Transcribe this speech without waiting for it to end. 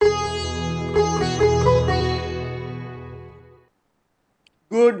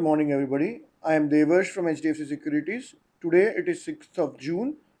Good morning, everybody. I am Devarsh from HDFC Securities. Today it is 6th of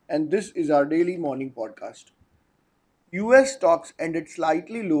June, and this is our daily morning podcast. US stocks ended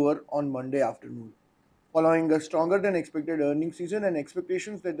slightly lower on Monday afternoon, following a stronger than expected earnings season and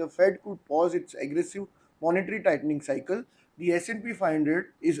expectations that the Fed could pause its aggressive monetary tightening cycle. The S&P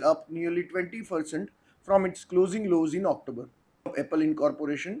 500 is up nearly 20% from its closing lows in October. Apple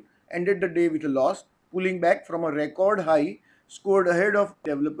Incorporation ended the day with a loss, pulling back from a record high scored ahead of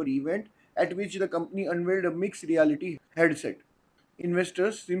developer event at which the company unveiled a mixed reality headset.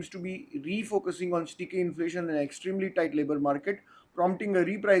 Investors seems to be refocusing on sticky inflation and extremely tight labor market, prompting a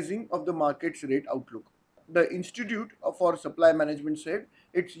repricing of the market's rate outlook. The Institute for Supply Management said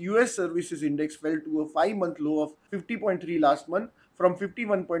its US services index fell to a 5-month low of 50.3 last month from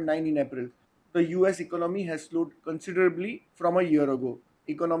 51.9 in April. The US economy has slowed considerably from a year ago.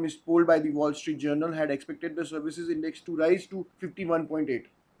 Economists polled by the Wall Street Journal had expected the services index to rise to 51.8.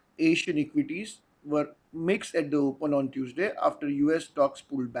 Asian equities were mixed at the open on Tuesday after US stocks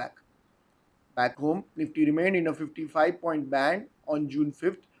pulled back. Back home, Nifty remained in a 55-point band on June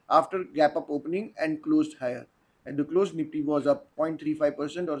 5th after gap up opening and closed higher. At the close, Nifty was up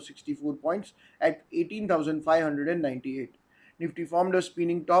 0.35% or 64 points at 18,598. Nifty formed a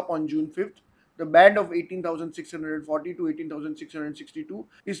spinning top on June 5th. The band of 18,640 to 18,662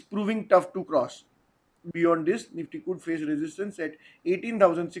 is proving tough to cross. Beyond this, Nifty could face resistance at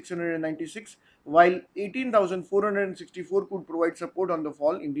 18,696, while 18,464 could provide support on the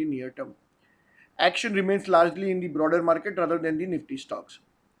fall in the near term. Action remains largely in the broader market rather than the Nifty stocks.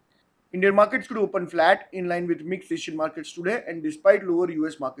 Indian markets could open flat in line with mixed Asian markets today and despite lower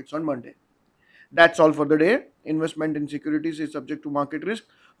US markets on Monday. That's all for the day. Investment in securities is subject to market risk.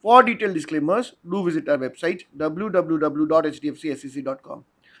 For detailed disclaimers, do visit our website www.hdfcsec.com.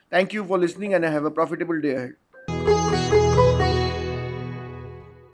 Thank you for listening and have a profitable day ahead.